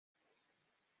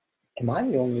Am I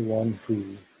the only one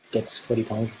who gets sweaty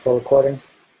palms before recording?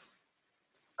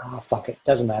 Ah, fuck it.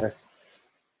 Doesn't matter.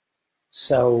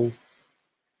 So,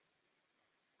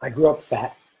 I grew up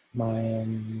fat.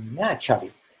 Not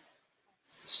chubby.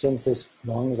 Since as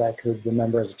long as I could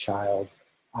remember as a child,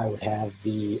 I would have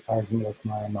the argument with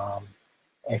my mom,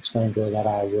 explaining to her that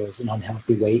I was an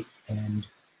unhealthy weight and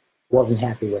wasn't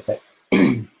happy with it.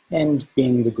 And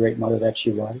being the great mother that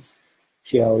she was,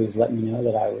 she always let me know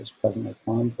that I was pleasantly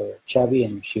plump or chubby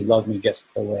and she loved me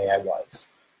just the way I was.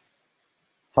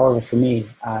 However, for me,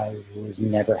 I was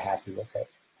never happy with it.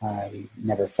 I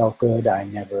never felt good. I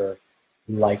never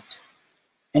liked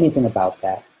anything about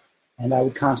that. And I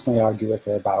would constantly argue with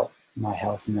her about my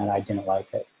health and that I didn't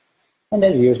like it. And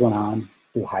as years went on,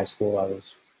 through high school, I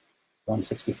was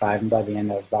 165, and by the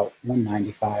end, I was about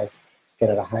 195. Get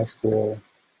out of high school,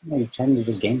 you tend to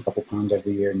just gain a couple pounds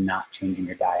every year, not changing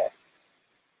your diet.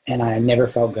 And I never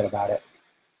felt good about it.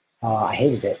 I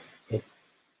hated it. It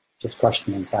just crushed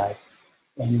me inside.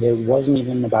 And it wasn't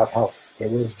even about health.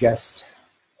 It was just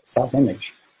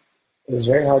self-image. It was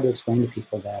very hard to explain to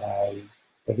people that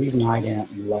the reason I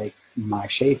didn't like my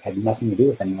shape had nothing to do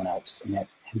with anyone else, and it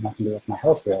had nothing to do with my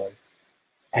health, really.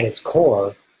 At its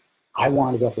core, I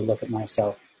wanted to be able to look at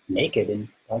myself naked and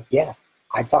like, yeah,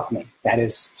 I'd fuck me. That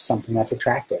is something that's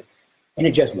attractive. And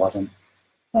it just wasn't.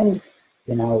 And,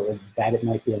 that it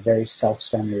might be a very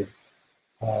self-centered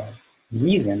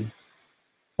reason,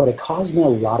 but it caused me a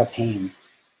lot of pain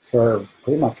for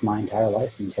pretty much my entire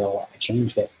life until I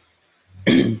changed it.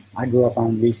 I grew up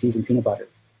on Reese's and peanut butter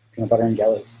and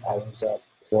jellies. I was a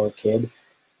poor kid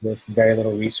with very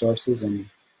little resources, and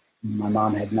my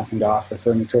mom had nothing to offer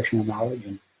for nutritional knowledge.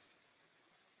 And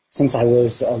since I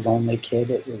was a lonely kid,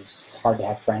 it was hard to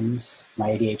have friends. My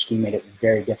ADHD made it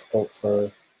very difficult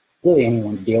for really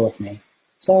anyone to deal with me.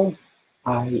 So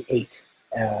I ate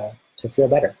to feel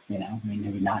better. Have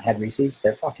you not had Reese's?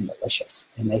 They're fucking delicious,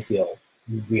 and they feel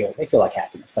real. They feel like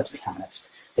happiness. Let's be honest.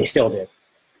 They still do.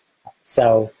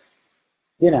 So,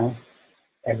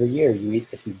 every year you eat.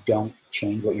 If you don't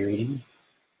change what you're eating,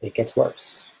 it gets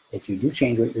worse. If you do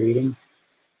change what you're eating,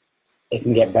 it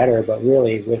can get better. But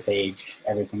really, with age,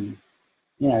 everything,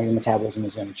 your metabolism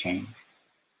is going to change.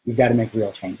 You've got to make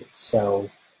real changes. So,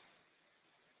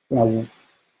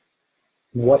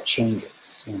 what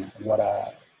changes?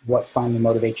 What finally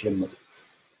motivates you to move?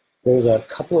 There was a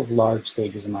couple of large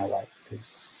stages in my life,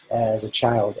 because as a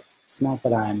child, it's not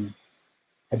that I'm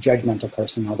a judgmental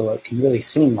person, although it can really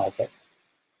seem like it.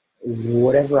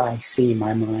 Whatever I see,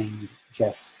 my mind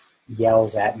just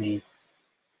yells at me,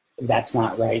 that's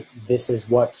not right, this is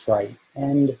what's right.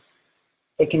 And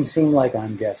it can seem like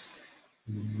I'm just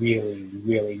really,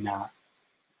 really not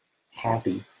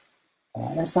happy.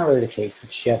 That's not really the case.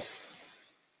 It's just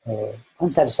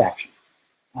unsatisfaction.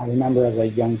 I remember as a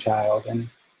young child, and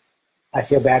I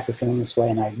feel bad for feeling this way,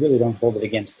 and I really don't hold it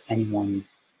against anyone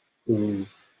who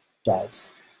does.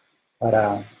 But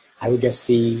I would just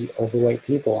see overweight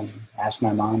people and ask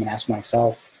my mom and ask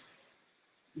myself,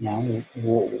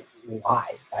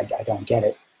 why? I don't get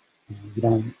it. You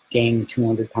don't gain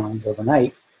 200 pounds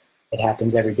overnight. It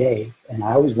happens every day. And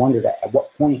I always wondered at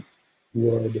what point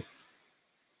would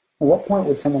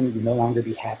someone no longer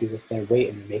be happy with their weight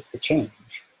and make the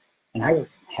change? And I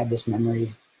had this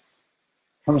memory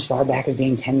from as far back as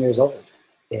being 10 years old.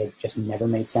 It just never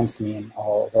made sense to me. And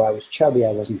although I was chubby,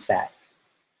 I wasn't fat.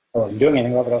 I wasn't doing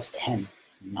anything well, but I was 10.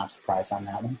 I'm not surprised on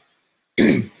that one.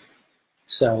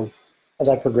 So as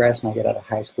I progress and I get out of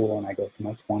high school and I go through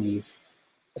my 20s,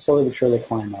 I slowly but surely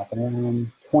climb up. And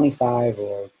around 25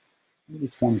 or maybe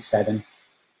 27,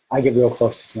 I get real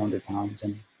close to 200 pounds.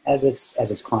 And as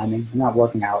it's climbing, I'm not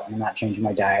working out and I'm not changing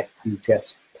my diet. I'm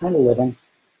just kind of living,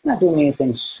 not doing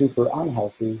anything super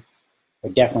unhealthy,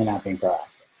 but definitely not being proactive.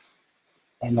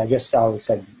 And I just always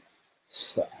said,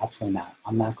 absolutely not.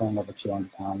 I'm not going over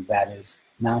 200 pounds. That is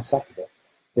not acceptable.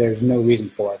 There's no reason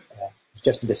for it. It's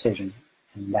just a decision.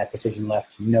 And that decision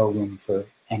left no room for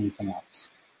anything else.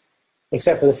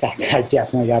 Except for the fact that I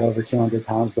definitely got over 200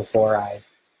 pounds before I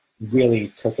really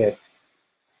took it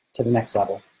to the next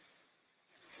level.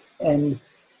 And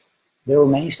there were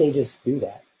many stages to do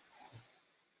that.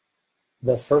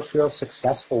 The first real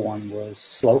successful one was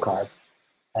slow carb.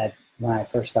 When I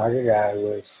first started, I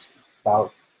was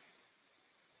about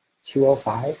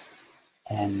 205,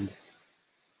 and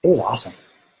it was awesome.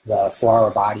 The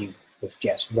 4-hour body was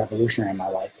just revolutionary in my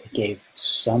life. It gave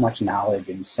so much knowledge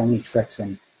and so many tricks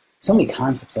and so many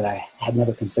concepts that I had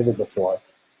never considered before.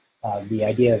 The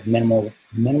idea of minimal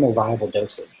viable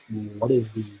dosage. What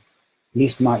is the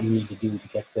least amount you need to do to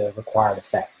get the required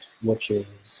effect, which is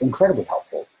incredibly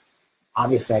helpful.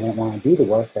 Obviously, I didn't want to do the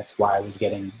work. That's why I was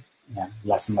getting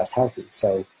less and less healthy.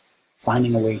 So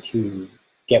finding a way to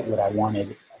get what I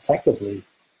wanted effectively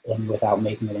and without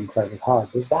making it incredibly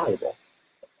hard was valuable.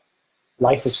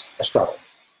 Life is a struggle.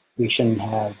 It shouldn't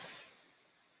have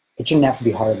to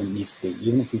be harder than it needs to be.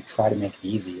 Even if you try to make it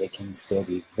easy, it can still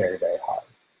be very, very hard.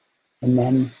 And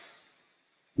then,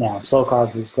 slow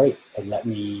carb was great. It let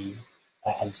me,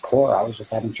 at its core, I was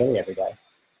just having chili every day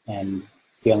and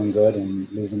feeling good and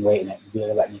losing weight, and it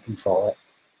really let me control it.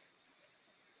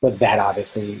 But that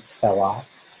obviously fell off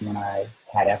when I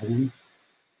had Evelyn.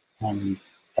 And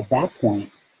at that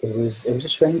point, it was a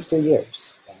strange 3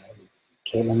 years.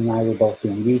 Caitlin and I were both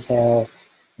doing retail.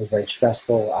 It was very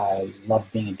stressful. I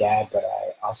loved being a dad, but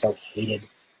I also hated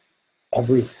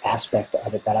every aspect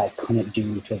of it that I couldn't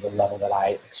do to the level that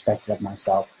I expected of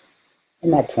myself.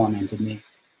 And that tormented me.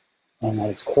 And at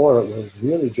its core, it was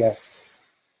really just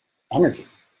energy.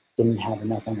 Didn't have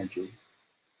enough energy.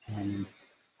 And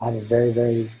I have a very,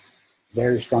 very,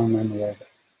 very strong memory of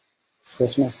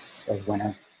Christmas or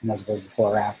winter, and as it was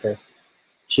before or after.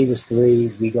 She was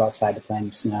 3. We go outside to play in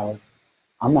the snow.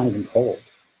 I'm not even cold.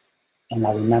 And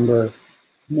I remember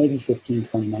maybe 15,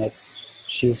 20 minutes,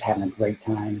 she's having a great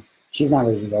time. She's not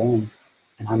ready to go in,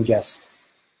 and I'm just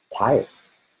tired.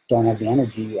 Don't have the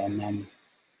energy, and then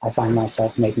I find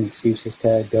myself making excuses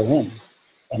to go in.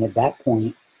 And at that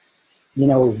point, it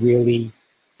really,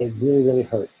 really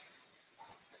hurt.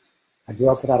 I grew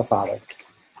up without a father.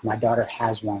 My daughter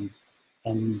has one,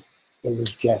 and it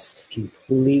was just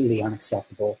completely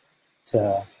unacceptable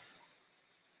to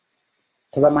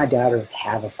let my daughter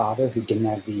have a father who didn't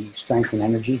have the strength and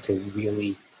energy to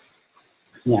really,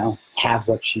 have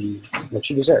what she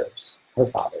deserves. Her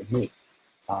father, me.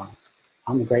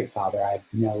 I'm a great father. I have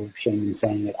no shame in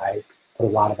saying it. I put a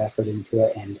lot of effort into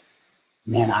it, and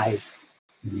man, I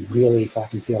really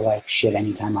fucking feel like shit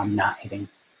anytime I'm not hitting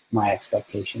my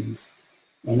expectations.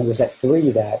 And it was at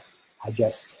 3 that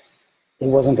it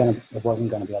wasn't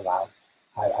gonna be allowed.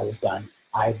 I was done.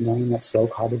 I had known that slow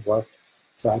carb had worked,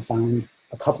 so I found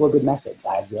a couple of good methods.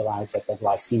 I realized that the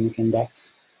glycemic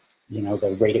index,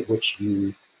 the rate at which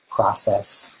you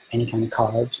process any kind of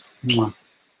carbs, the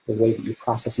way that you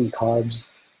process any carbs,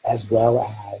 as well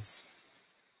as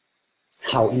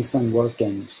how insulin worked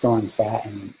in storing fat.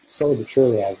 And slowly but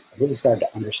surely, I really started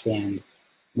to understand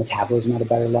metabolism at a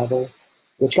better level,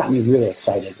 which got me really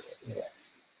excited.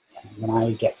 When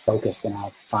I get focused and I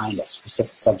find a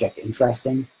specific subject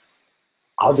interesting,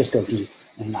 I'll just go deep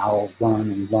and I'll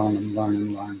learn and learn and learn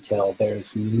and learn until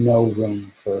there's no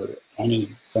room for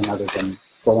anything other than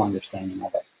full understanding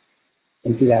of it.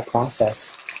 And through that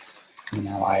process,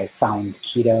 I found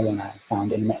keto and I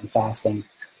found intermittent fasting,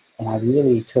 and I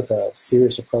really took a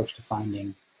serious approach to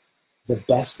finding the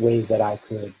best ways that I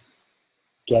could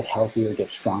get healthier, get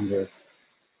stronger.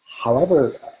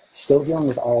 However, still dealing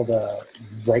with all the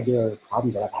regular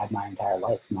problems that I've had my entire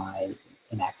life, my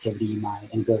inactivity, my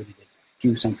inability to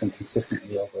do something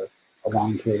consistently over a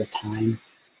long period of time.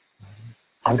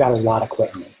 I've got a lot of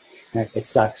quit in me. It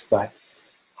sucks, but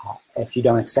if you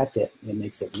don't accept it, it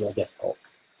makes it real difficult.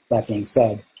 That being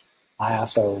said, I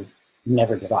also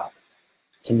never give up.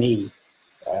 To me,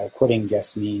 quitting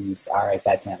just means, all right,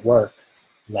 that didn't work.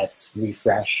 Let's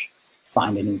refresh,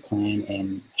 find a new plan,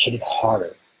 and hit it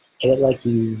harder. Hit it like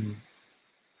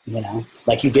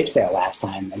like you did fail last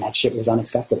time, and that shit was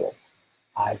unacceptable.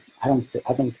 I think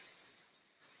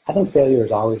failure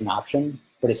is always an option,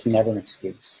 but it's never an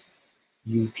excuse.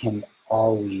 You can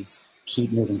always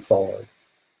keep moving forward.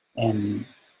 And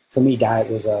for me, diet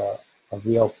was a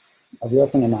real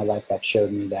thing in my life that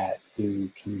showed me that through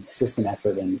consistent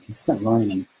effort and consistent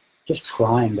learning and just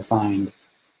trying to find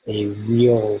a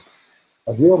real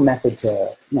method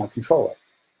to control it.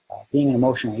 Being an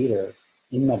emotional eater,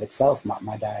 in and of itself,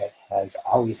 my diet has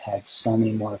always had so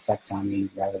many more effects on me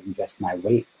rather than just my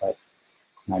weight, but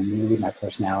my mood, my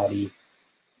personality,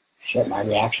 my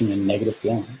reaction and negative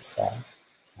feelings.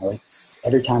 It's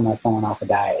every time I've fallen off a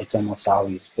diet, it's almost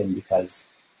always been because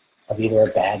of either a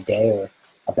bad day or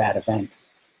a bad event.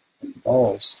 And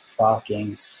those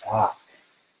fucking suck.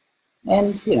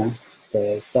 And,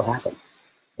 they still happen,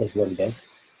 is what it is.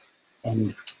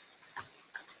 And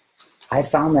I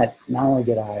found that not only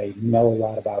did I know a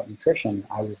lot about nutrition,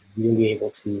 I was really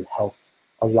able to help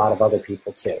a lot of other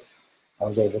people too. I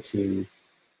was able to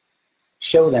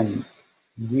show them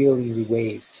real easy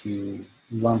ways to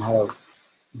learn how to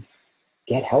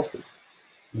get healthy.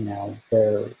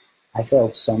 I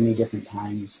failed so many different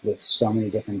times with so many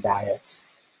different diets.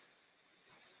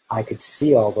 I could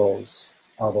see all those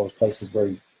places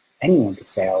where anyone could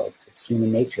fail. It's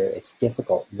human nature. It's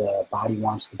difficult. The body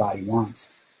wants what the body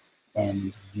wants.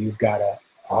 And you've got to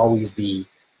always be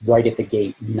right at the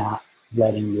gate, not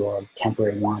letting your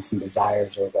temporary wants and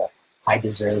desires or the I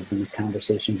deserve these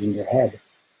conversations in your head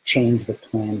change the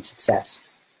plan of success.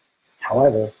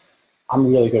 However, I'm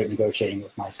really good at negotiating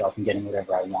with myself and getting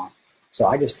whatever I want. So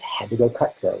I just had to go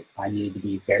cutthroat. I needed to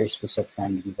be very specific. I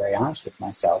needed to be very honest with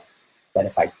myself that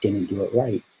if I didn't do it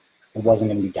right, it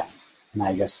wasn't going to be done. And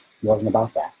I just wasn't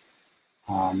about that,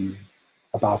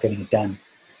 about getting it done.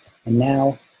 And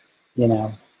now,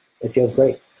 it feels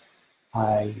great.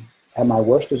 At my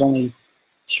worst was only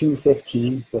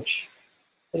 215, which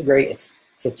is great. It's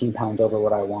 15 pounds over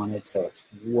what I wanted, so it's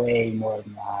way more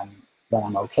than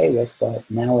I'm okay with. But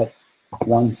now at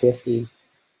 150,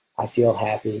 I feel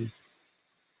happy.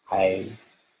 I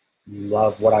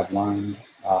love what I've learned.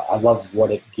 I love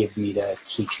what it gives me to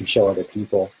teach and show other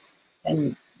people.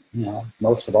 And,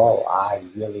 most of all, I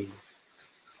really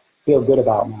feel good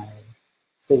about my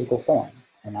physical form.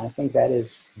 And I think that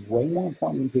is way more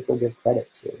important than people give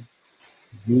credit to.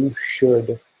 You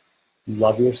should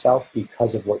love yourself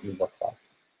because of what you look like,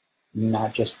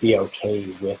 not just be okay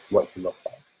with what you look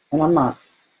like. And I'm not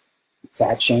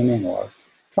fat shaming or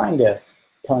trying to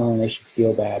tell them they should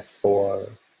feel bad for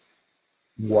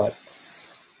what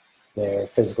their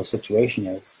physical situation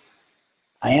is.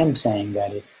 I am saying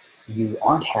that if you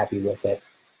aren't happy with it,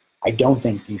 I don't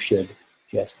think you should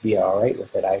just be all right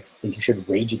with it. I think you should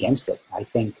rage against it. I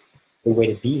think the way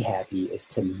to be happy is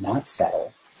to not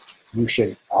settle. You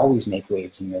should always make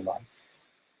waves in your life.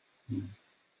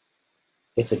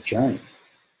 It's a journey.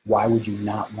 Why would you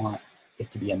not want it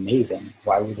to be amazing?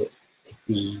 Why would it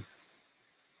be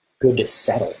good to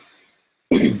settle?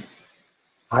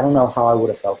 I don't know how I would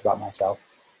have felt about myself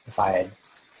if I had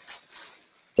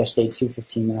just stayed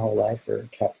 215 my whole life or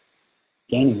kept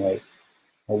gaining weight.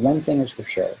 Well, one thing is for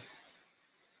sure.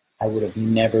 I would have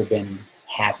never been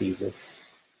happy with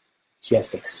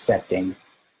just accepting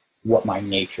what my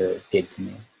nature did to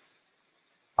me.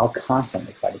 I'll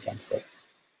constantly fight against it.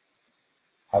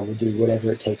 I will do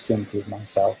whatever it takes to improve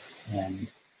myself, and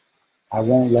I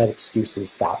won't let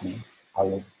excuses stop me. I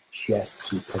will just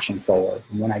keep pushing forward.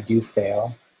 And when I do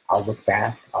fail, I'll look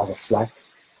back, I'll reflect,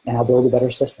 and I'll build a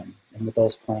better system. And with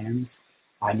those plans,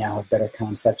 I now have better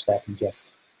concepts that can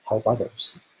just help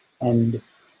others. And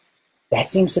that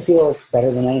seems to feel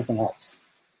better than anything else.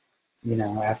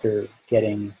 After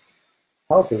getting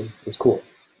healthy, it was cool.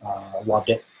 I loved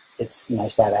it. It's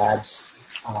nice to have abs.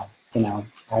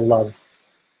 I love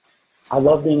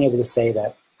being able to say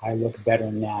that I look better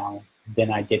now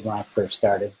than I did when I first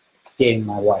started dating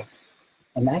my wife.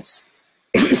 And that's,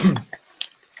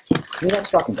 that's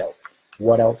fucking dope.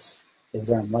 What else is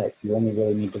there in life? You only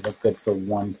really need to look good for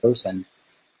one person.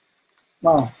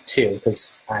 Well, two,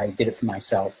 because I did it for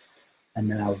myself, and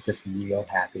then I was just real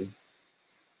happy.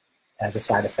 As a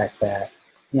side effect that,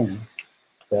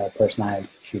 the person I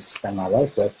choose to spend my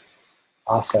life with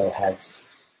also has,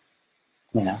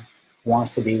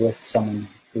 wants to be with someone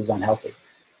who's unhealthy.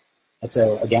 And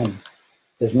so, again,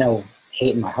 there's no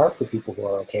hate in my heart for people who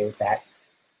are okay with that.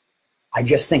 I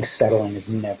just think settling is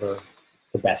never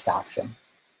the best option.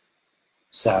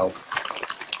 So,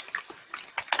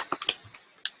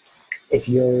 if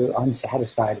you're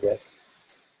unsatisfied with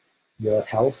your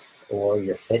health or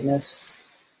your fitness,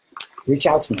 reach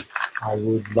out to me. I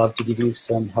would love to give you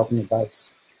some help and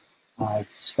advice. I've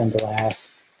spent the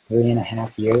last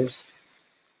 3.5 years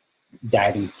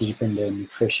diving deep into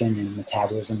nutrition and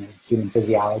metabolism and human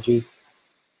physiology.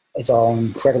 It's all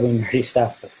incredibly nerdy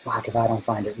stuff, but fuck if I don't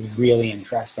find it really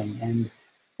interesting. And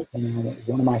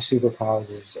one of my superpowers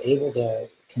is able to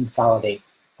consolidate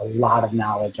a lot of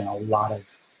knowledge and a lot of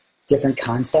different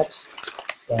concepts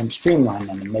and streamline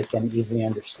them and make them easily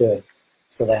understood,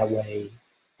 so that way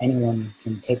anyone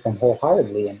can take them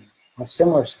wholeheartedly and have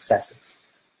similar successes.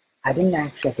 I didn't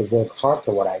actually have to work hard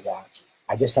for what I got.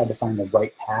 I just had to find the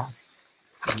right path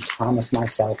and promise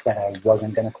myself that I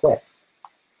wasn't going to quit.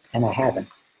 And I haven't.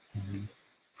 And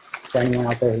for anyone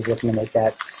out there who's looking to make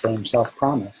that same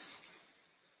self-promise,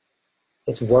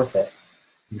 it's worth it.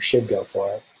 You should go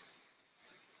for it.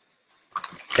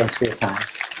 Thanks for your time.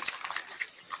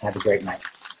 Have a great night.